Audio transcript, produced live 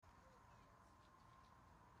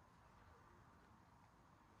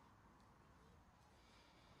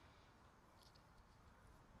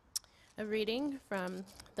A reading from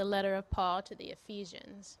the letter of Paul to the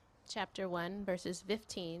Ephesians, chapter 1, verses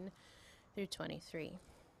 15 through 23.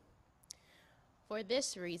 For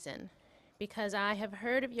this reason, because I have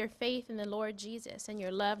heard of your faith in the Lord Jesus and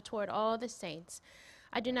your love toward all the saints,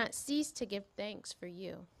 I do not cease to give thanks for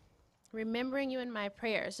you, remembering you in my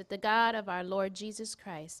prayers, that the God of our Lord Jesus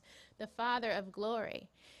Christ, the Father of glory,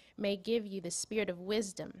 may give you the spirit of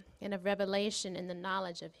wisdom and of revelation in the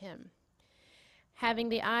knowledge of him, having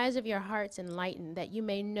the eyes of your hearts enlightened, that you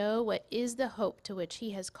may know what is the hope to which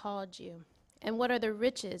he has called you, and what are the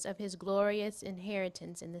riches of his glorious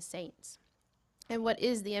inheritance in the saints, and what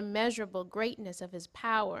is the immeasurable greatness of his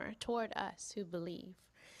power toward us who believe,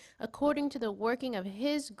 according to the working of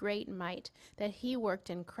his great might that he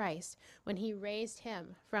worked in Christ when he raised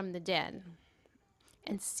him from the dead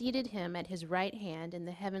and seated him at his right hand in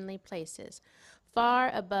the heavenly places,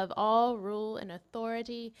 far above all rule and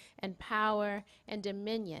authority and power and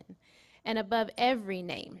dominion, and above every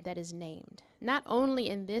name that is named, not only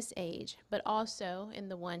in this age, but also in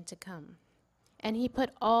the one to come. And he put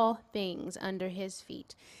all things under his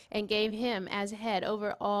feet, and gave him as head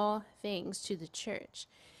over all things to the church,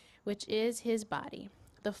 which is his body,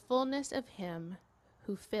 the fullness of him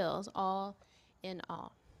who fills all in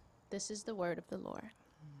all. This is the word of the Lord.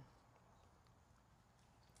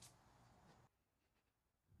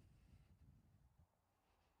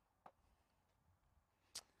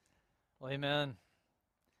 Well, amen.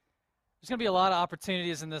 There's going to be a lot of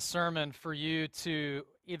opportunities in this sermon for you to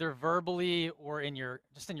either verbally or in your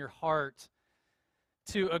heart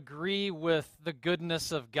to agree with the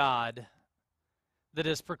goodness of God that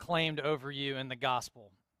is proclaimed over you in the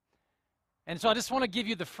gospel. And so I just want to give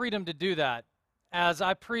you the freedom to do that. As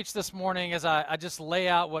I preach this morning, as I just lay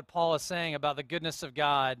out what Paul is saying about the goodness of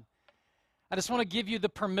God, I just want to give you the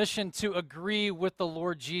permission to agree with the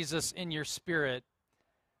Lord Jesus in your spirit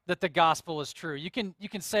that the gospel is true. You can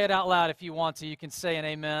say it out loud if you want to. You can say an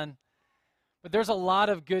amen. But there's a lot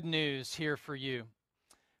of good news here for you.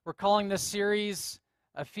 We're calling this series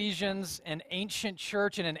Ephesians, an ancient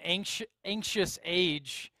church in an anxious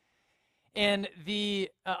age. And the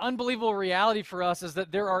unbelievable reality for us is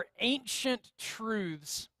that there are ancient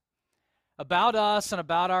truths about us and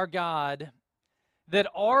about our God that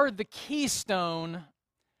are the keystone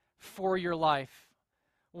for your life.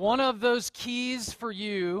 One of those keys for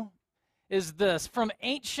you is this. From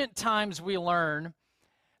ancient times we learn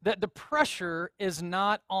that the pressure is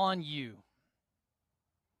not on you.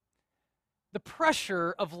 The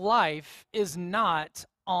pressure of life is not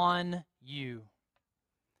on you.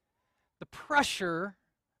 The pressure,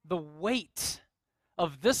 the weight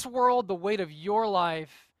of this world, the weight of your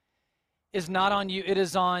life is not on you. It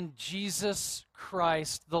is on Jesus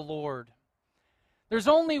Christ the Lord. There's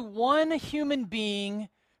only one human being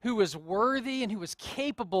who is worthy and who is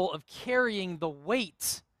capable of carrying the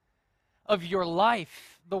weight of your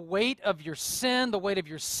life, the weight of your sin, the weight of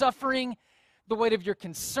your suffering, the weight of your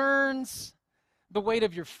concerns, the weight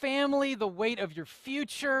of your family, the weight of your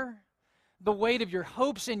future, the weight of your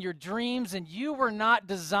hopes and your dreams, and you were not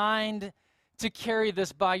designed to carry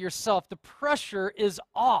this by yourself. The pressure is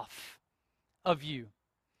off of you.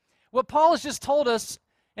 What Paul has just told us,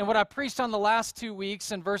 and what I preached on the last 2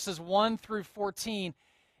 weeks in verses 1 through 14,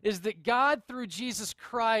 is that God, through Jesus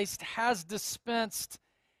Christ, has dispensed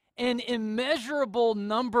an immeasurable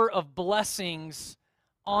number of blessings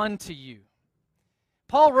onto you.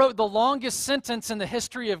 Paul wrote the longest sentence in the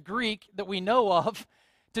history of Greek that we know of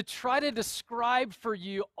to try to describe for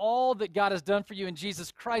you all that God has done for you in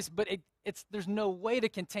Jesus Christ, but there's no way to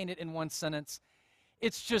contain it in one sentence.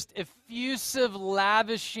 It's just effusive,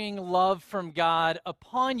 lavishing love from God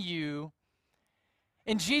upon you.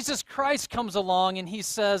 And Jesus Christ comes along and he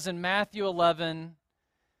says in Matthew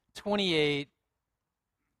 11:28,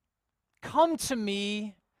 "Come to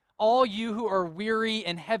me, all you who are weary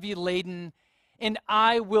and heavy laden, and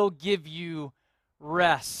I will give you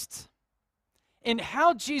rest." And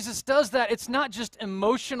how Jesus does that, it's not just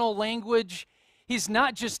emotional language. He's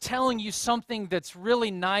not just telling you something that's really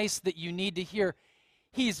nice that you need to hear.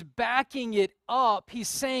 He's backing it up. He's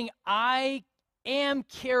saying, I am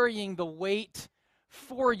carrying the weight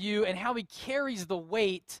for you, and how he carries the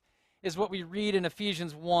weight is what we read in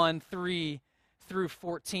Ephesians 1:3 through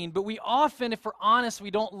 14. But we often, if we're honest, we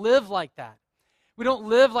don't live like that. We don't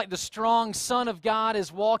live like the strong Son of God is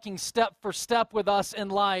walking step for step with us in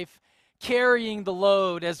life, carrying the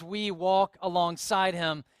load as we walk alongside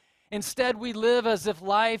him. Instead, we live as if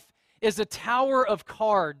life is a tower of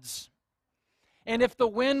cards. And if the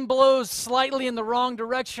wind blows slightly in the wrong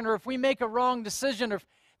direction, or if we make a wrong decision, or if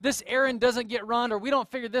this errand doesn't get run, or we don't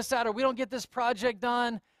figure this out, or we don't get this project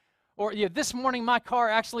done, Or this morning my car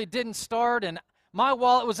actually didn't start and my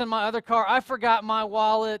wallet was in my other car. I forgot my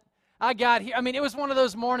wallet. I got here. I mean, it was one of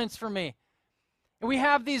those mornings for me. And we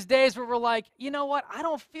have these days where we're like, you know what? I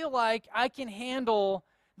don't feel like I can handle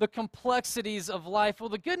the complexities of life. Well,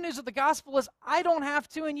 the good news of the gospel is I don't have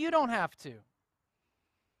to and you don't have to.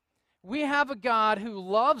 We have a God who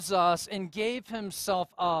loves us and gave himself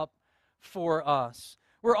up for us.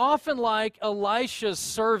 We're often like Elisha's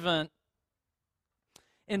servant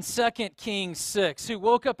in 2 Kings 6, who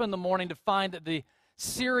woke up in the morning to find that the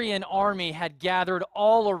Syrian army had gathered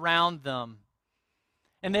all around them,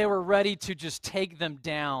 and they were ready to just take them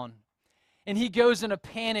down. And he goes in a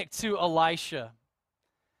panic to Elisha.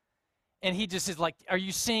 And he just is like, are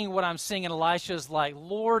you seeing what I'm seeing? And Elisha is like,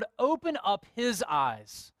 Lord, open up his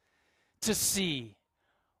eyes to see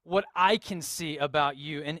what I can see about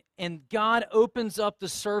you. And God opens up the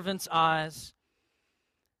servant's eyes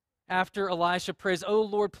after Elisha prays, oh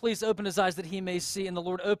Lord, please open his eyes that he may see. And the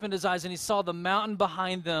Lord opened his eyes and he saw the mountain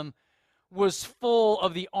behind them was full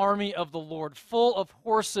of the army of the Lord, full of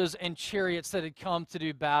horses and chariots that had come to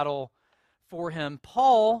do battle for him.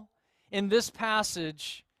 Paul, in this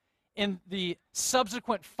passage, in the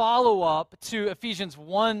subsequent follow-up to Ephesians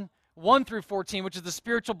 1 through 14, which is the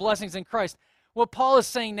spiritual blessings in Christ, what Paul is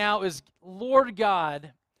saying now is, Lord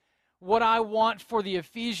God, what I want for the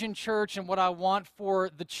Ephesian church and what I want for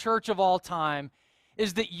the church of all time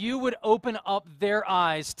is that you would open up their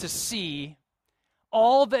eyes to see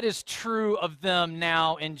all that is true of them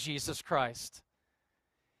now in Jesus Christ.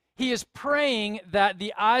 He is praying that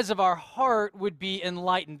the eyes of our heart would be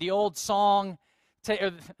enlightened. The old song,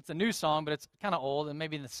 it's a new song, but it's kind of old, and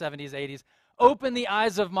maybe in the 70s, 80s. Open the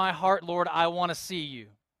eyes of my heart, Lord, I want to see you.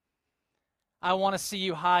 I want to see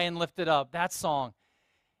you high and lifted up. That song.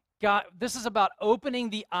 God, this is about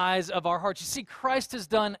opening the eyes of our hearts. You see, Christ has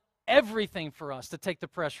done everything for us to take the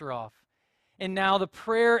pressure off. And now the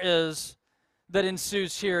prayer is that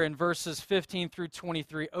ensues here in verses 15 through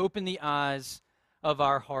 23, open the eyes of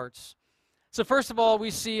our hearts. So first of all,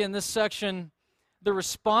 we see in this section the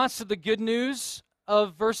response to the good news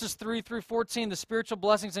of verses 3 through 14, the spiritual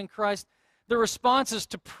blessings in Christ. The response is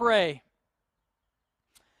to pray.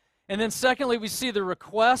 And then secondly, we see the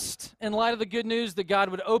request in light of the good news that God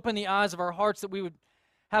would open the eyes of our hearts, that we would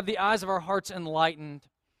have the eyes of our hearts enlightened.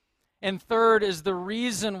 And third is the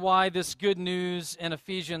reason why this good news in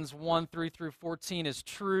Ephesians 1, 3 through 14 is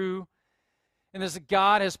true. And is that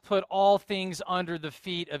God has put all things under the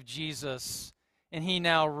feet of Jesus, and he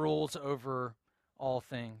now rules over all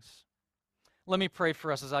things. Let me pray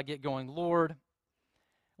for us as I get going. Lord,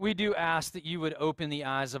 we do ask that you would open the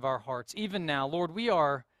eyes of our hearts. Even now, Lord, we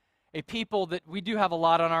are a people that we do have a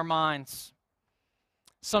lot on our minds.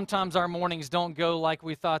 Sometimes our mornings don't go like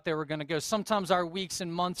we thought they were going to go. Sometimes our weeks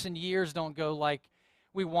and months and years don't go like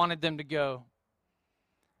we wanted them to go.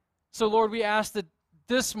 So, Lord, we ask that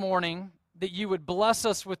this morning that you would bless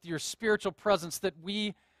us with your spiritual presence, that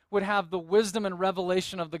we would have the wisdom and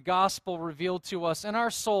revelation of the gospel revealed to us in our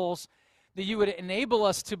souls, that you would enable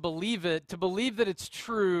us to believe it, to believe that it's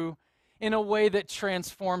true in a way that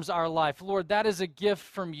transforms our life. Lord, that is a gift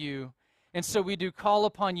from you, and so we do call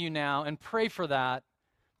upon you now and pray for that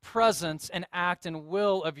presence and act and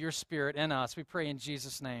will of your Spirit in us. We pray in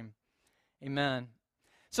Jesus' name. Amen.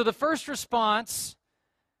 So the first response,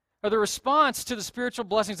 or the response to the spiritual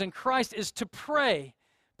blessings in Christ, is to pray.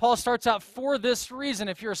 Paul starts out, for this reason.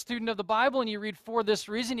 If you're a student of the Bible and you read for this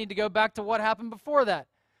reason, you need to go back to what happened before that.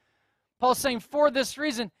 Paul's saying, for this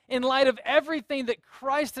reason, in light of everything that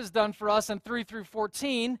Christ has done for us in 3 through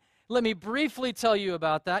 14, let me briefly tell you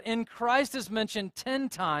about that. In Christ is mentioned 10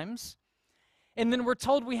 times, and then we're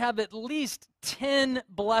told we have at least 10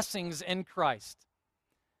 blessings in Christ.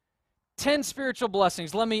 10 spiritual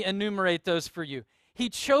blessings. Let me enumerate those for you. He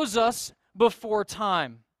chose us before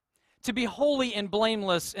time to be holy and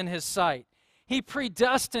blameless in his sight. He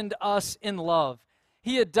predestined us in love.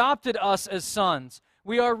 He adopted us as sons.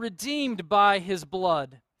 We are redeemed by his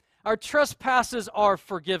blood. Our trespasses are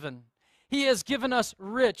forgiven. He has given us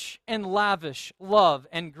rich and lavish love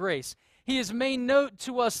and grace. He has made known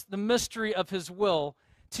to us the mystery of his will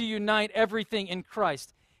to unite everything in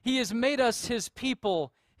Christ. He has made us his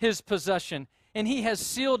people, his possession, and he has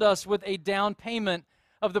sealed us with a down payment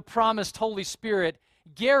of the promised Holy Spirit,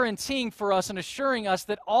 guaranteeing for us and assuring us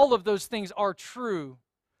that all of those things are true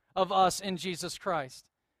of us in Jesus Christ.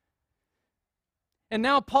 And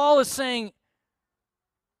now Paul is saying,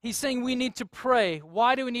 he's saying we need to pray.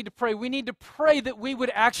 Why do we need to pray? We need to pray that we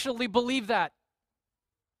would actually believe that.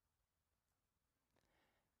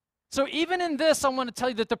 So even in this, I want to tell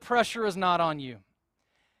you that the pressure is not on you.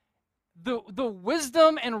 the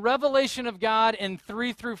wisdom and revelation of God in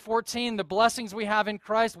 3 through 14, the blessings we have in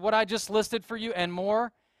Christ, what I just listed for you and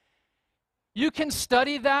more, you can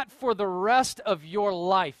study that for the rest of your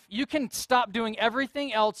life. You can stop doing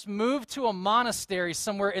everything else, move to a monastery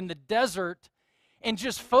somewhere in the desert, and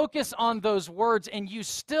just focus on those words, and you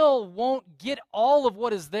still won't get all of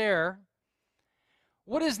what is there.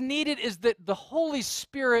 What is needed is that the Holy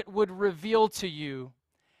Spirit would reveal to you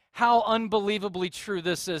how unbelievably true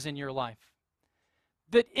this is in your life.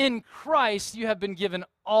 That in Christ you have been given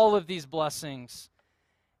all of these blessings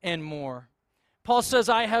and more. Paul says,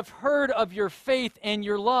 I have heard of your faith and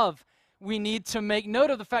your love. We need to make note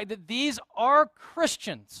of the fact that these are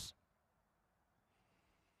Christians.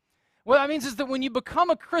 What that means is that when you become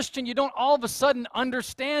a Christian, you don't all of a sudden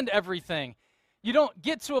understand everything. You don't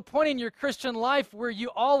get to a point in your Christian life where you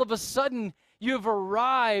all of a sudden you've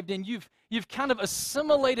arrived and you've kind of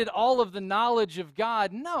assimilated all of the knowledge of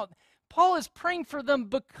God. No, Paul is praying for them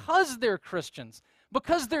because they're Christians,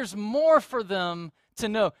 because there's more for them to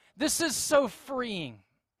know. This is so freeing.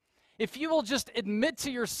 If you will just admit to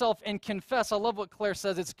yourself and confess, I love what Claire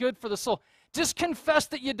says, it's good for the soul. Just confess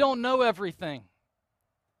that you don't know everything.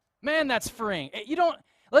 Man, that's freeing.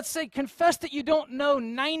 Let's say confess that you don't know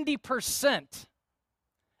 90%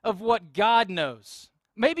 of what God knows.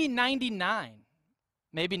 Maybe 99.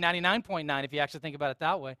 Maybe 99.9 if you actually think about it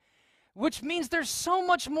that way. Which means there's so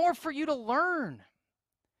much more for you to learn.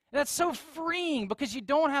 And that's so freeing because you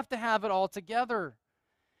don't have to have it all together.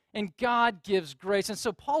 And God gives grace. And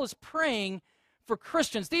so Paul is praying for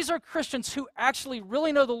Christians. These are Christians who actually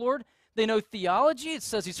really know the Lord. They know theology. It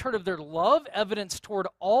says he's heard of their love, evidence toward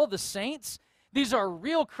all the saints. These are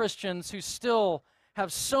real Christians who still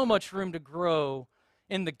have so much room to grow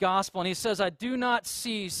in the gospel. And he says, I do not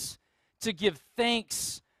cease to give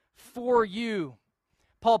thanks for you.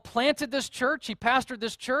 Paul planted this church. He pastored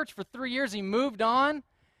this church for 3 years. He moved on.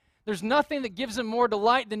 There's nothing that gives him more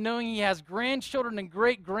delight than knowing he has grandchildren and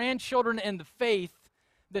great-grandchildren in the faith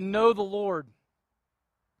that know the Lord.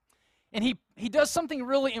 And he does something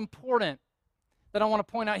really important that I want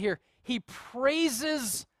to point out here. He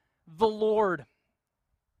praises the Lord.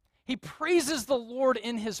 He praises the Lord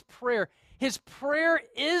in his prayer. His prayer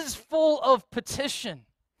is full of petition.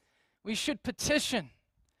 We should petition.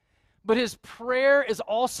 But his prayer is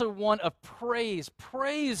also one of praise.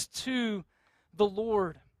 Praise to the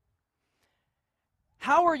Lord.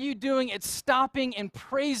 How are you doing at stopping and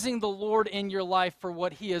praising the Lord in your life for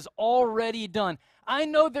what he has already done? I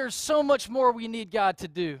know there's so much more we need God to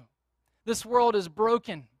do. This world is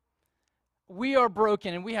broken. We are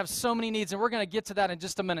broken, and we have so many needs, and we're going to get to that in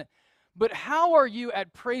just a minute. But how are you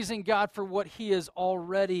at praising God for what he has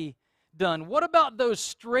already done? What about those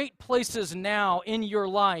straight places now in your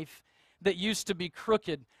life that used to be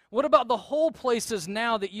crooked? What about the whole places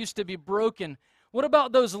now that used to be broken? What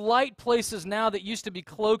about those light places now that used to be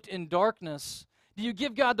cloaked in darkness? Do you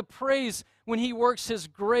give God the praise when he works his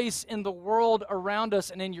grace in the world around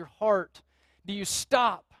us and in your heart? Do you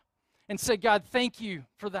stop and say, God, thank you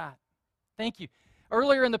for that? Thank you.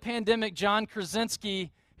 Earlier in the pandemic, John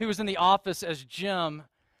Krasinski, who was in The Office as Jim,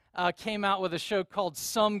 came out with a show called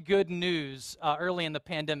Some Good News early in the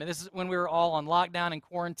pandemic. This is when we were all on lockdown and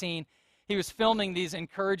quarantine. He was filming these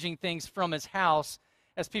encouraging things from his house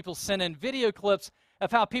as people sent in video clips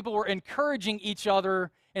of how people were encouraging each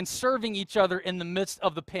other and serving each other in the midst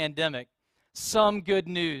of the pandemic. Some good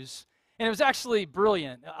news. And it was actually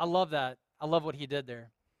brilliant. I love that. I love what he did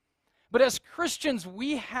there. But as Christians,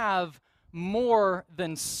 we have more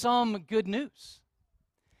than some good news.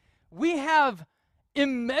 We have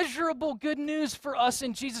immeasurable good news for us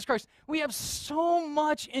in Jesus Christ. We have so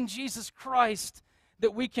much in Jesus Christ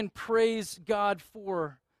that we can praise God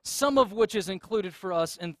for, some of which is included for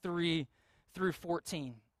us in 3 through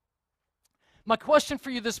 14. My question for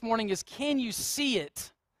you this morning is, can you see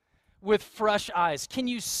it with fresh eyes? Can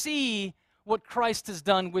you see what Christ has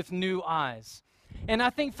done with new eyes? And I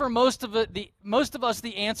think for most of us,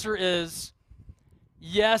 the answer is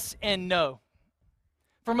yes and no.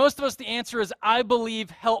 For most of us, the answer is, I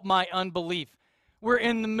believe, help my unbelief. We're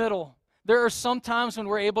in the middle. There are some times when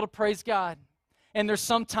we're able to praise God, and there's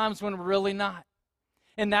some times when we're really not.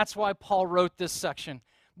 And that's why Paul wrote this section,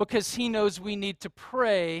 because he knows we need to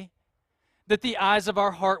pray that the eyes of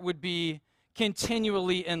our heart would be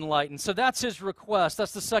continually enlightened. So that's his request.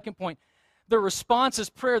 That's the second point. The response is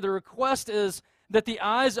prayer. The request is that the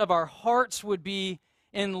eyes of our hearts would be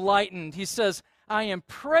enlightened. He says, I am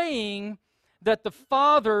praying that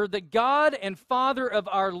that God and Father of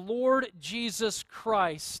our Lord Jesus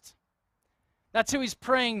Christ, that's who he's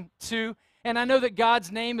praying to. And I know that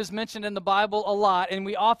God's name is mentioned in the Bible a lot, and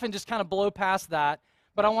we often just kind of blow past that.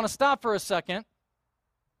 But I want to stop for a second.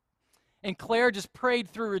 And Claire just prayed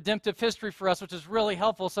through redemptive history for us, which is really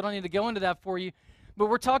helpful, so I don't need to go into that for you. But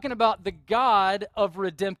we're talking about the God of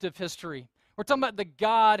redemptive history. We're talking about the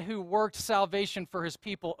God who worked salvation for his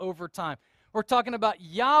people over time. We're talking about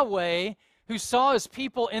Yahweh, who saw his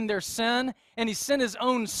people in their sin, and he sent his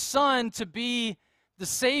own son to be the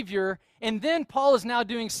Savior. And then Paul is now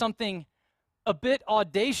doing something a bit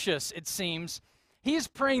audacious, it seems. He's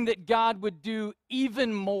praying that God would do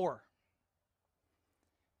even more.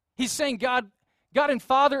 He's saying, God and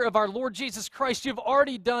Father of our Lord Jesus Christ, you've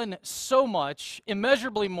already done so much,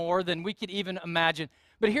 immeasurably more than we could even imagine.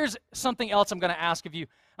 But here's something else I'm going to ask of you.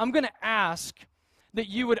 I'm going to ask that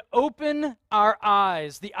you would open our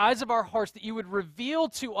eyes, the eyes of our hearts, that you would reveal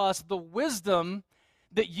to us the wisdom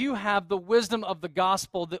that you have, the wisdom of the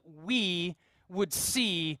gospel, that we would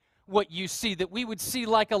see what you see, that we would see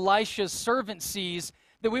like Elisha's servant sees,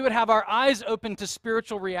 that we would have our eyes open to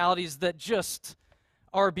spiritual realities that just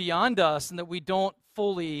are beyond us and that we don't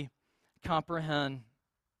fully comprehend.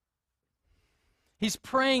 He's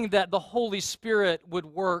praying that the Holy Spirit would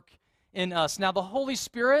work in us. Now, the Holy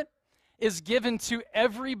Spirit is given to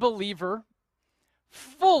every believer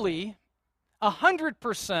fully,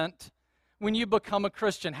 100%, when you become a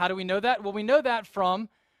Christian. How do we know that? Well, we know that from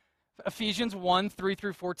Ephesians 1, 3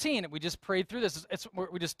 through 14. We just prayed through this.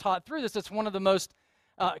 We just taught through this. It's one of the most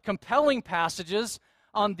compelling passages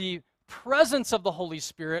on the presence of the Holy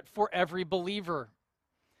Spirit for every believer.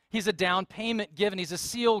 He's a down payment given. He's a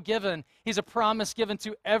seal given. He's a promise given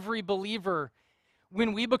to every believer.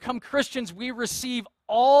 When we become Christians, we receive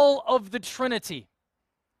all of the Trinity.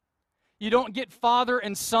 You don't get Father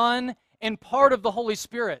and Son and part of the Holy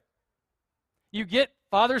Spirit. You get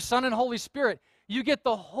Father, Son, and Holy Spirit. You get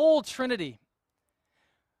the whole Trinity.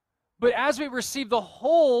 But as we receive the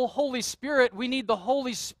whole Holy Spirit, we need the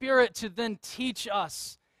Holy Spirit to then teach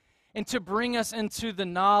us and to bring us into the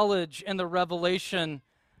knowledge and the revelation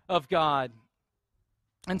of God.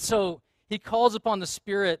 And so he calls upon the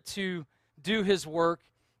Spirit to do his work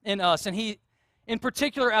in us. And he, in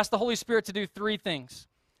particular, asked the Holy Spirit to do three things.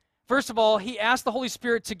 First of all, he asked the Holy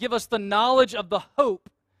Spirit to give us the knowledge of the hope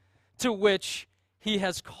to which he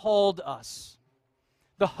has called us.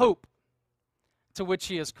 The hope to which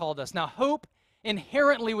he has called us. Now, hope,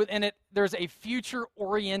 inherently within it, there's a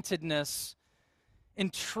future-orientedness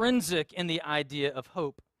intrinsic in the idea of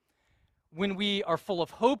hope. When we are full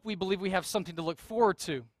of hope, we believe we have something to look forward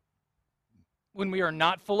to. When we are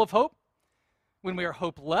not full of hope, when we are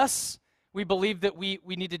hopeless, we believe that we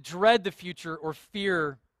need to dread the future or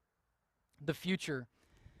fear the future.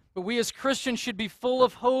 But we as Christians should be full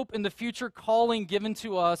of hope in the future calling given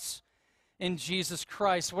to us in Jesus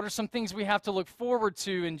Christ. What are some things we have to look forward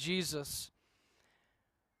to in Jesus?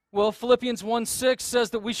 Well, Philippians 1:6 says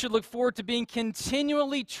that we should look forward to being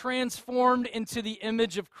continually transformed into the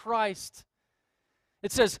image of Christ.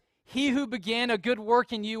 It says, he who began a good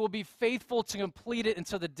work in you will be faithful to complete it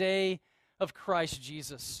until the day of Christ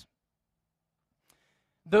Jesus.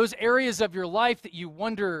 Those areas of your life that you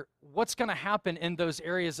wonder, what's going to happen in those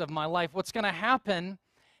areas of my life? What's going to happen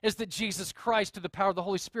is that Jesus Christ, through the power of the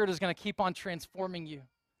Holy Spirit, is going to keep on transforming you.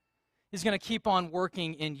 He's going to keep on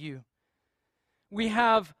working in you. We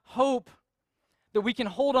have hope that we can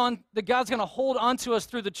hold on, that God's going to hold on to us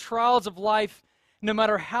through the trials of life, no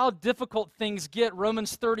matter how difficult things get.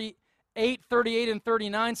 Romans 38, and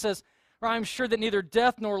 39 says, for I am sure that neither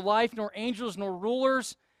death, nor life, nor angels, nor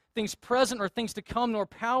rulers, things present or things to come, nor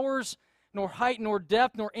powers, nor height, nor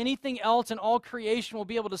depth, nor anything else in all creation will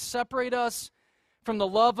be able to separate us from the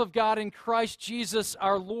love of God in Christ Jesus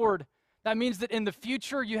our Lord. That means that in the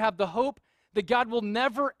future you have the hope that God will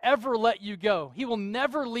never, ever let you go. He will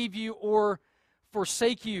never leave you or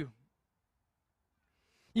forsake you.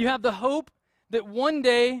 You have the hope that one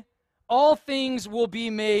day all things will be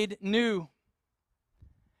made new.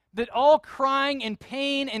 That all crying and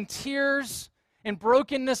pain and tears and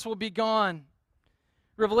brokenness will be gone.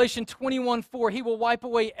 Revelation 21:4, he will wipe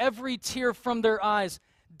away every tear from their eyes.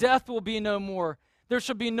 Death will be no more. There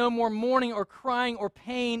shall be no more mourning or crying or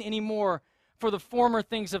pain anymore, for the former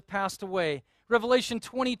things have passed away. Revelation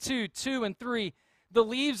 22:2 and 3, the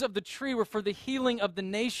leaves of the tree were for the healing of the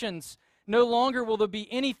nations. No longer will there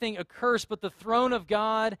be anything accursed, but the throne of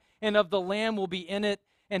God and of the Lamb will be in it,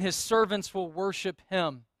 and his servants will worship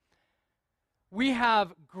him. We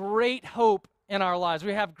have great hope in our lives.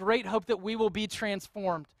 We have great hope that we will be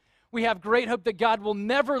transformed. We have great hope that God will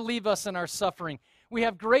never leave us in our suffering. We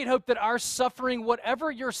have great hope that our suffering, whatever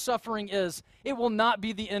your suffering is, it will not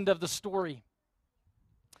be the end of the story.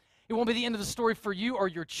 It won't be the end of the story for you or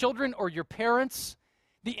your children or your parents.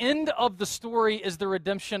 The end of the story is the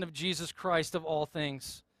redemption of Jesus Christ of all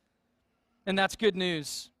things. And that's good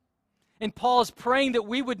news. And Paul is praying that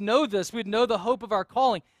we would know this. We would know the hope of our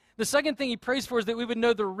calling. The second thing he prays for is that we would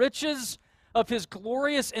know the riches of his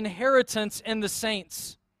glorious inheritance in the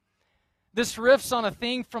saints. This riffs on a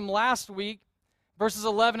theme from last week, verses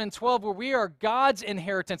 11 and 12, where we are God's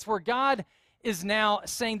inheritance, where God is now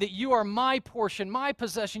saying that you are my portion, my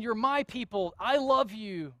possession, you're my people, I love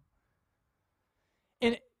you.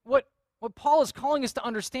 And what Paul is calling us to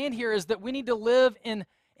understand here is that we need to live in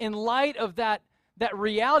light of that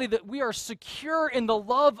reality that we are secure in the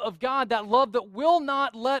love of God, that love that will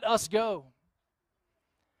not let us go.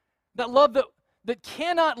 That love that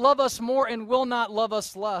cannot love us more and will not love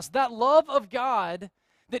us less. That love of God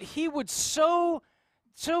that he would so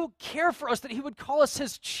care for us, that he would call us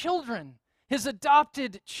his children, his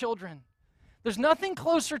adopted children. There's nothing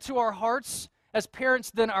closer to our hearts as parents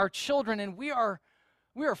than our children, and we are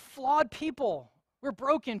flawed people. We're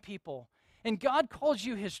broken people. And God calls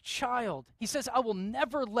you his child. He says, I will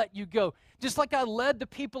never let you go. Just like I led the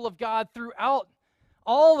people of God throughout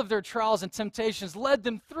all of their trials and temptations, led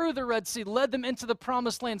them through the Red Sea, led them into the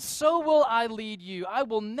promised land, so will I lead you. I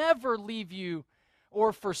will never leave you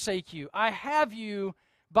or forsake you. I have you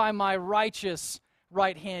by my righteous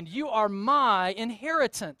right hand. You are my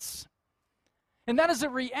inheritance. And that is a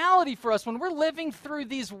reality for us. When we're living through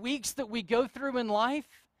these weeks that we go through in life,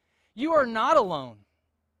 you are not alone.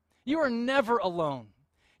 You are never alone.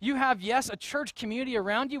 You have, yes, a church community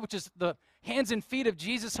around you, which is the hands and feet of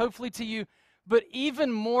Jesus, hopefully to you, but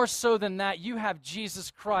even more so than that, you have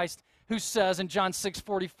Jesus Christ, who says in John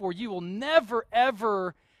 6:44, you will never,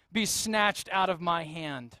 ever be snatched out of my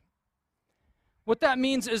hand. What that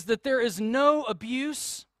means is that there is no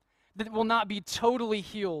abuse that will not be totally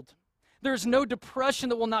healed. There's no depression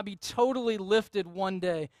that will not be totally lifted one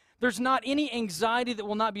day. There's not any anxiety that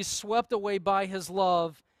will not be swept away by his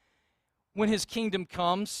love when his kingdom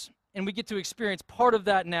comes, and we get to experience part of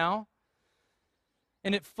that now,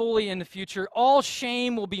 and it fully in the future. All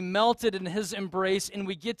shame will be melted in his embrace, and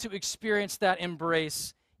we get to experience that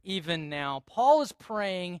embrace even now. Paul is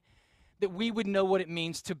praying that we would know what it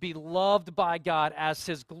means to be loved by God as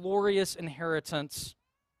his glorious inheritance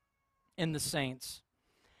in the saints.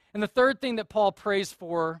 And the third thing that Paul prays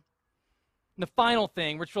for, and the final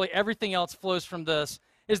thing, which really everything else flows from this,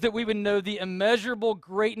 is that we would know the immeasurable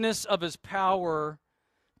greatness of his power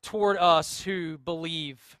toward us who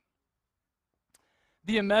believe.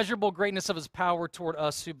 The immeasurable greatness of his power toward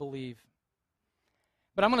us who believe.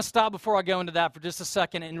 But I'm going to stop before I go into that for just a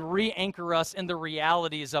second and re-anchor us in the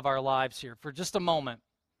realities of our lives here for just a moment.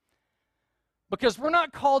 Because we're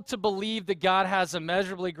not called to believe that God has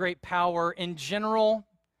immeasurably great power in general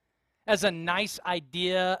as a nice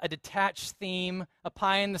idea, a detached theme, a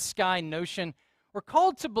pie-in-the-sky notion. We're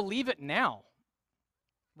called to believe it now,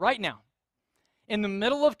 right now. In the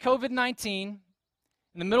middle of COVID-19, in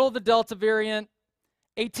the middle of the Delta variant,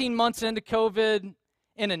 18 months into COVID,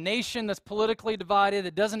 in a nation that's politically divided,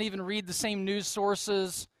 that doesn't even read the same news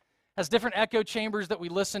sources, has different echo chambers that we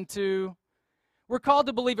listen to. We're called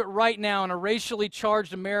to believe it right now in a racially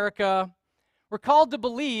charged America. We're called to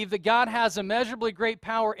believe that God has immeasurably great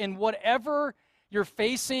power in whatever you're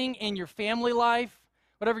facing in your family life,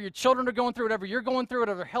 whatever your children are going through, whatever you're going through,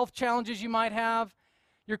 whatever health challenges you might have.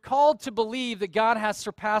 You're called to believe that God has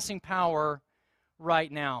surpassing power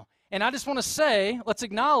right now. And I just want to say, let's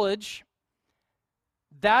acknowledge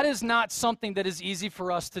that is not something that is easy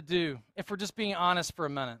for us to do, if we're just being honest for a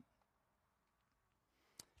minute.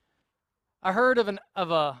 I heard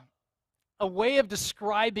of a way of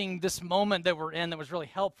describing this moment that we're in that was really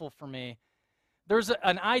helpful for me. There's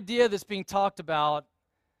an idea that's being talked about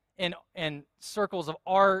in circles of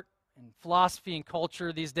art and philosophy and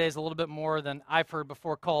culture these days, a little bit more than I've heard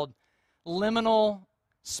before, called liminal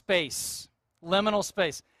space. Liminal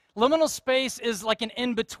space. Liminal space is like an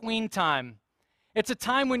in-between time. It's a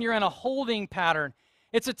time when you're in a holding pattern.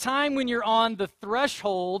 It's a time when you're on the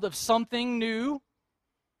threshold of something new,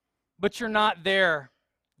 but you're not there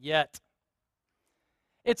yet.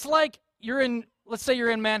 It's like let's say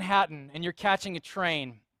you're in Manhattan and you're catching a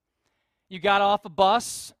train. You got off a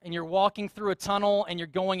bus and you're walking through a tunnel and you're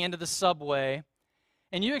going into the subway,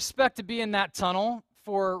 and you expect to be in that tunnel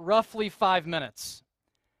for roughly 5 minutes.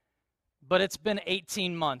 But it's been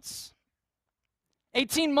 18 months.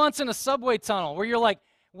 18 months in a subway tunnel where you're like,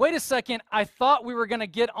 wait a second, I thought we were going to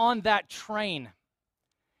get on that train.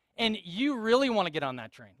 And you really want to get on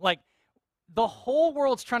that train. Like, the whole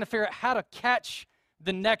world's trying to figure out how to catch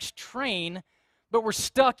the next train, but we're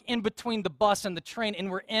stuck in between the bus and the train, and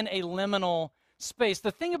we're in a liminal space.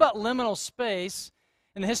 The thing about liminal space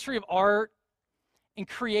in the history of art in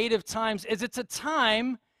creative times is it's a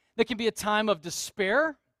time that can be a time of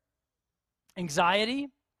despair, anxiety,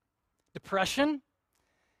 depression.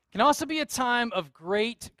 It can also be a time of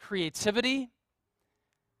great creativity,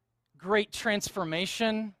 great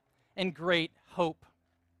transformation, and great hope.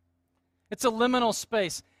 It's a liminal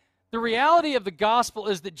space. The reality of the gospel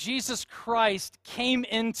is that Jesus Christ came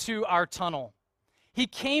into our tunnel. He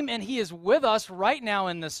came and he is with us right now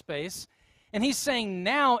in this space. And he's saying,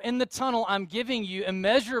 now in the tunnel, I'm giving you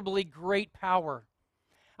immeasurably great power.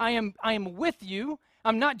 I am with you.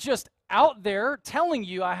 I'm not just out there telling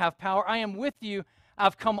you I have power. I am with you.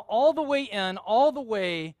 I've come all the way in, all the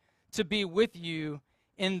way to be with you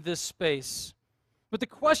in this space. But the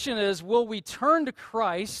question is, will we turn to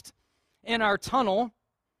Christ in our tunnel,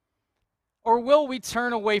 or will we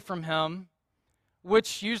turn away from him,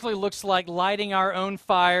 which usually looks like lighting our own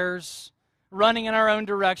fires, running in our own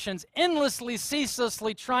directions, endlessly,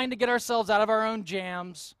 ceaselessly trying to get ourselves out of our own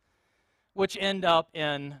jams, which end up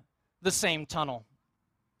in the same tunnel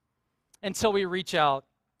until we reach out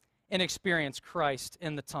and experience Christ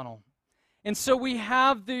in the tunnel. And so we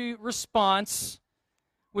have the response,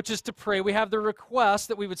 which is to pray. We have the request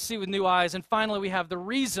that we would see with new eyes. And finally, we have the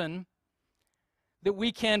reason that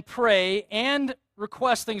we can pray and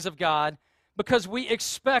request things of God because we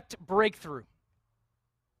expect breakthrough.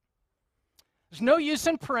 There's no use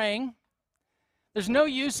in praying. There's no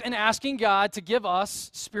use in asking God to give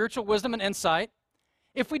us spiritual wisdom and insight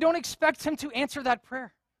if we don't expect him to answer that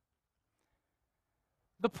prayer.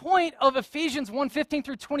 The point of Ephesians 1:15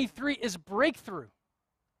 through 23 is breakthrough.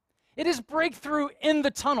 It is breakthrough in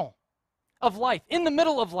the tunnel of life, in the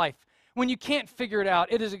middle of life, when you can't figure it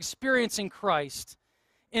out. It is experiencing Christ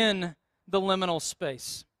in the liminal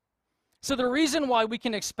space. So the reason why we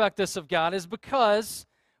can expect this of God is because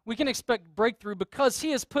we can expect breakthrough because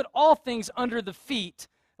he has put all things under the feet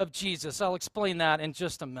of Jesus. I'll explain that in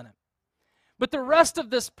just a minute. But the rest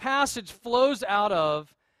of this passage flows out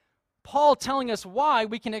of Paul telling us why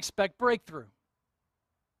we can expect breakthrough,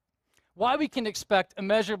 why we can expect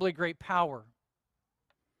immeasurably great power.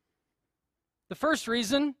 The first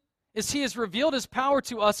reason is he has revealed his power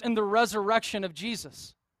to us in the resurrection of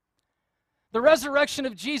Jesus. The resurrection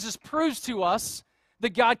of Jesus proves to us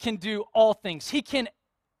that God can do all things. He can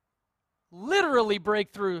literally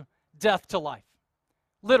break through death to life.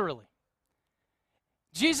 Literally.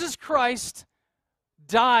 Jesus Christ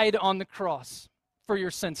died on the cross for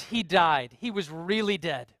your sins. He died. He was really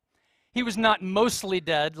dead. He was not mostly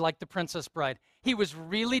dead like the Princess Bride. He was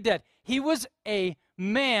really dead. He was a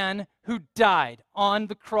man who died on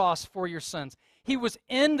the cross for your sins. He was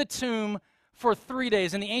in the tomb for 3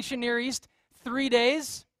 days. In the ancient Near East, 3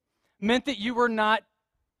 days meant that you were not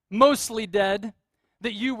mostly dead,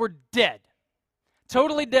 that you were dead.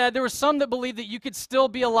 Totally dead. There were some that believed that you could still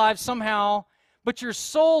be alive somehow, but your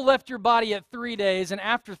soul left your body at 3 days, and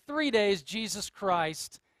after 3 days, Jesus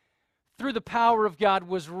Christ, through the power of God,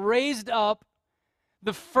 was raised up,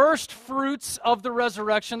 the first fruits of the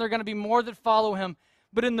resurrection. There are going to be more that follow him.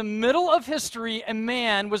 But in the middle of history, a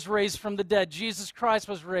man was raised from the dead. Jesus Christ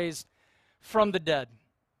was raised from the dead.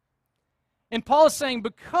 And Paul is saying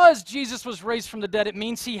because Jesus was raised from the dead, it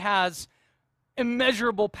means he has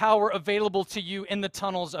immeasurable power available to you in the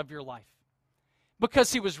tunnels of your life.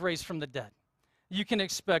 Because he was raised from the dead, you can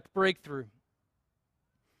expect breakthrough.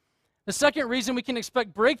 The second reason we can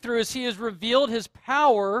expect breakthrough is he has revealed his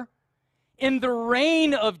power in the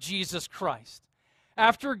reign of Jesus Christ.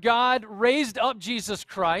 After God raised up Jesus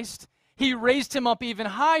Christ, he raised him up even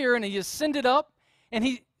higher, and he ascended up, and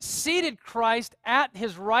he seated Christ at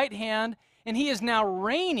his right hand, and he is now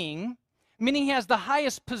reigning, meaning he has the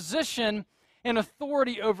highest position and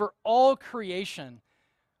authority over all creation,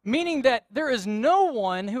 meaning that there is no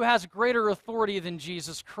one who has greater authority than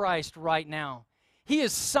Jesus Christ right now. He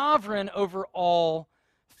is sovereign over all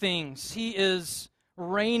things. He is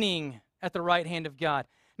reigning at the right hand of God.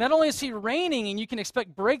 Not only is he reigning, and you can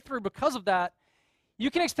expect breakthrough because of that, you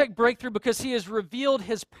can expect breakthrough because he has revealed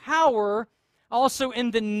his power also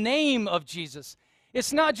in the name of Jesus.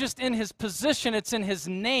 It's not just in his position, it's in his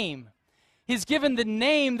name. He's given the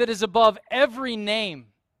name that is above every name.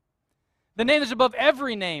 The name is above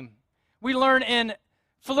every name. We learn in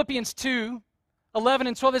Philippians 2:11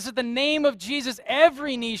 and 12, it says, the name of Jesus,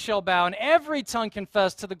 every knee shall bow, and every tongue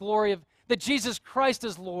confess to the glory of, that Jesus Christ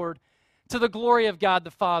is Lord, to the glory of God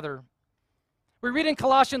the Father. We read in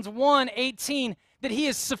Colossians 1:18 that he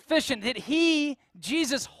is sufficient, that he,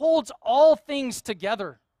 Jesus, holds all things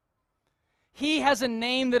together. He has a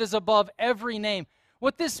name that is above every name.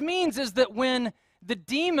 What this means is that when the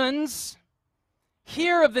demons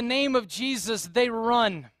hear of the name of Jesus, they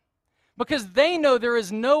run because they know there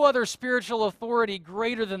is no other spiritual authority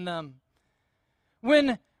greater than them.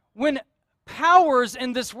 When powers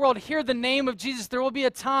in this world hear the name of Jesus, there will be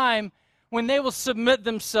a time when they will submit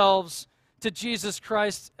themselves to Jesus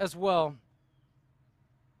Christ as well.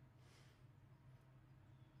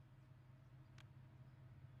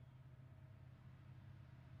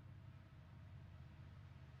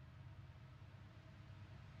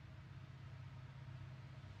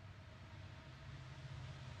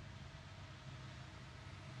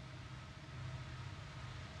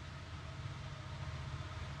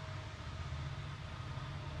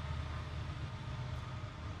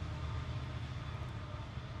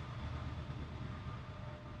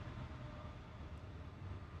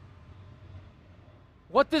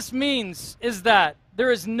 What this means is that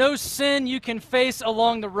there is no sin you can face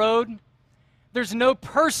along the road. There's no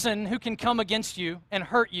person who can come against you and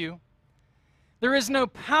hurt you. There is no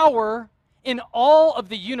power in all of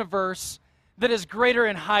the universe that is greater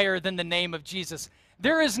and higher than the name of Jesus.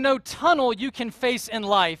 There is no tunnel you can face in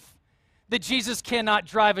life that Jesus cannot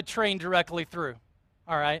drive a train directly through.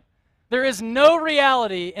 All right? There is no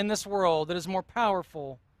reality in this world that is more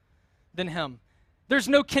powerful than him. There's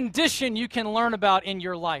no condition you can learn about in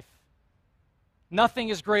your life. Nothing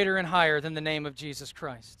is greater and higher than the name of Jesus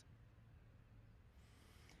Christ.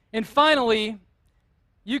 And finally,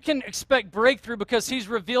 you can expect breakthrough because he's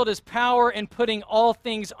revealed his power in putting all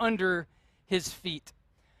things under his feet.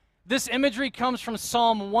 This imagery comes from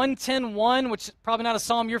Psalm 110:1, which is probably not a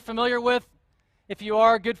psalm you're familiar with. If you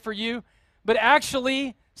are, good for you. But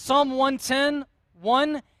actually, Psalm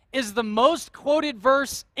 110:1 is the most quoted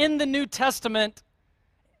verse in the New Testament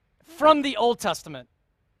from the Old Testament.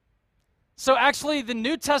 So actually, the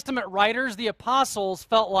New Testament writers, the apostles,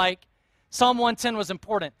 felt like Psalm 110 was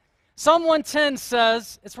important. Psalm 110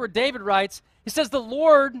 says, it's where David writes, he says, the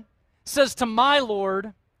Lord says to my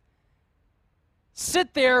Lord,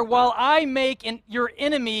 sit there while I make your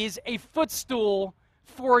enemies a footstool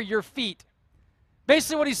for your feet.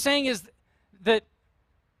 Basically what he's saying is that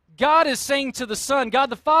God is saying to the Son, God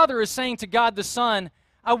the Father is saying to God the Son,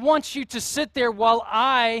 I want you to sit there while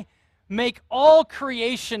I make all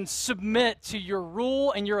creation submit to your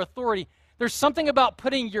rule and your authority. There's something about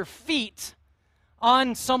putting your feet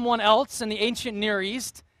on someone else in the ancient Near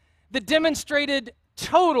East that demonstrated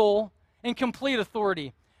total and complete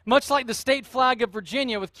authority. Much like the state flag of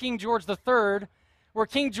Virginia with King George III, where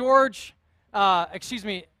King George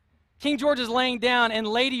is laying down and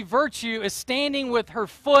Lady Virtue is standing with her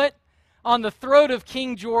foot on the throat of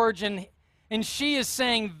King George, and she is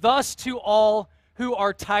saying, thus to all who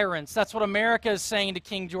are tyrants. That's what America is saying to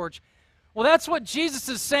King George. Well, that's what Jesus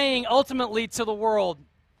is saying ultimately to the world.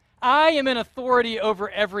 I am in authority over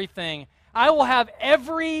everything. I will have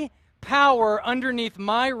every power underneath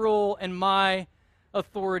my rule and my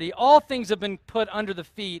authority. All things have been put under the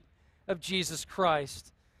feet of Jesus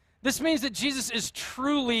Christ. This means that Jesus is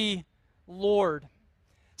truly Lord.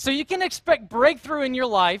 So you can expect breakthrough in your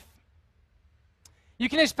life. You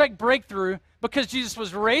can expect breakthrough because Jesus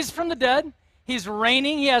was raised from the dead. He's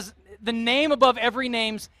reigning. He has the name above every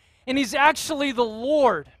name, and he's actually the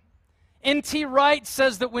Lord. N.T. Wright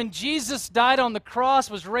says that when Jesus died on the cross,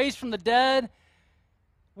 was raised from the dead,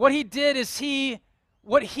 what he did is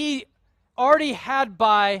what he already had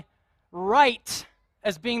by right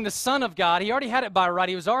as being the Son of God, he already had it by right,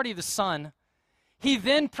 he was already the Son. He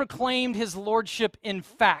then proclaimed his lordship in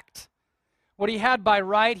fact. What he had by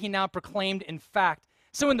right, he now proclaimed in fact.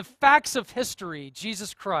 So in the facts of history,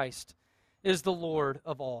 Jesus Christ is the Lord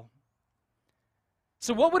of all.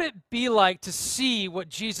 So what would it be like to see what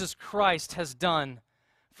Jesus Christ has done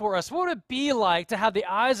for us? What would it be like to have the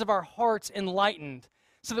eyes of our hearts enlightened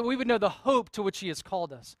so that we would know the hope to which he has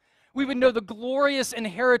called us? We would know the glorious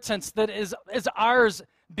inheritance that is ours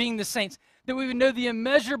being the saints. That we would know the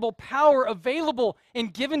immeasurable power available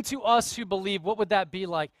and given to us who believe. What would that be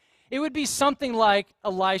like? It would be something like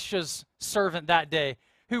Elisha's servant that day,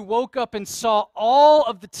 who woke up and saw all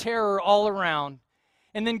of the terror all around.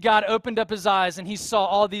 And then God opened up his eyes and he saw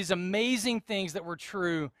all these amazing things that were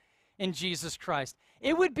true in Jesus Christ.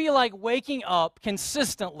 It would be like waking up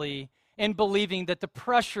consistently and believing that the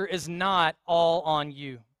pressure is not all on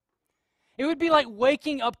you. It would be like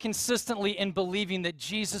waking up consistently and believing that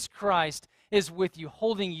Jesus Christ is with you,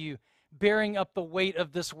 holding you, bearing up the weight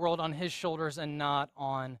of this world on his shoulders and not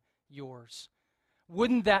on yours.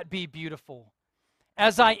 Wouldn't that be beautiful?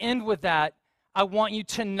 As I end with that, I want you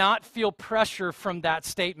to not feel pressure from that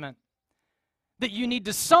statement. That you need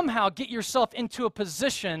to somehow get yourself into a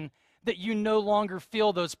position that you no longer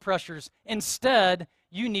feel those pressures. Instead,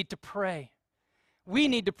 you need to pray. We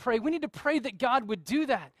need to pray. We need to pray that God would do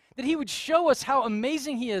that. That he would show us how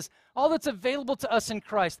amazing he is, all that's available to us in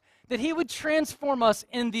Christ, that he would transform us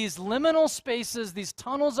in these liminal spaces, these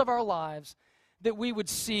tunnels of our lives, that we would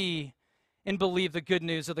see and believe the good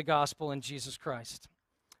news of the gospel in Jesus Christ.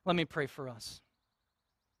 Let me pray for us.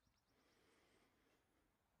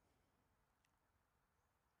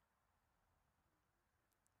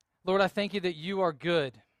 Lord, I thank you that you are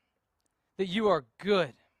good,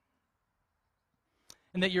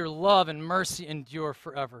 and that your love and mercy endure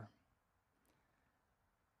forever.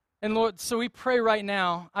 And Lord, so we pray right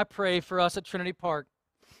now, I pray for us at Trinity Park,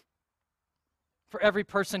 for every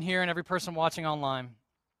person here and every person watching online.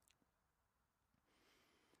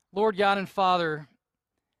 Lord God and Father,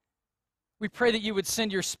 we pray that you would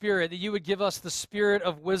send your Spirit, that you would give us the spirit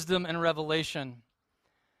of wisdom and revelation,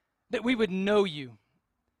 that we would know you,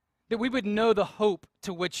 that we would know the hope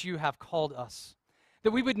to which you have called us,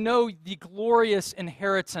 that we would know the glorious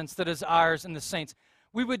inheritance that is ours in the saints.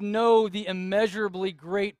 We would know the immeasurably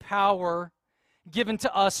great power given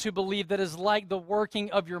to us who believe that is like the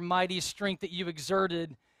working of your mighty strength that you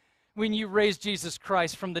exerted when you raised Jesus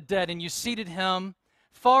Christ from the dead and you seated him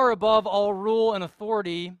far above all rule and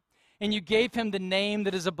authority, and you gave him the name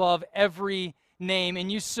that is above every name,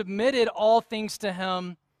 and you submitted all things to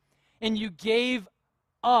him, and you gave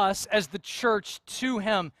us as the church to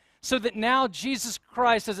him, so that now Jesus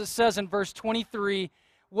Christ, as it says in verse 23,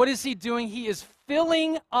 what is he doing? He is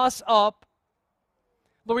filling us up.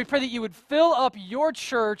 Lord, we pray that you would fill up your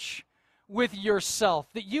church with yourself,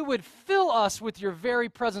 that you would fill us with your very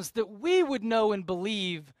presence, that we would know and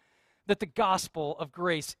believe that the gospel of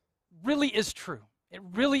grace really is true. It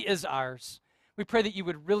really is ours. We pray that you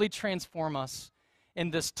would really transform us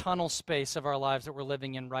in this tunnel space of our lives that we're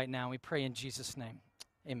living in right now. We pray in Jesus' name.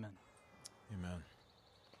 Amen. Amen.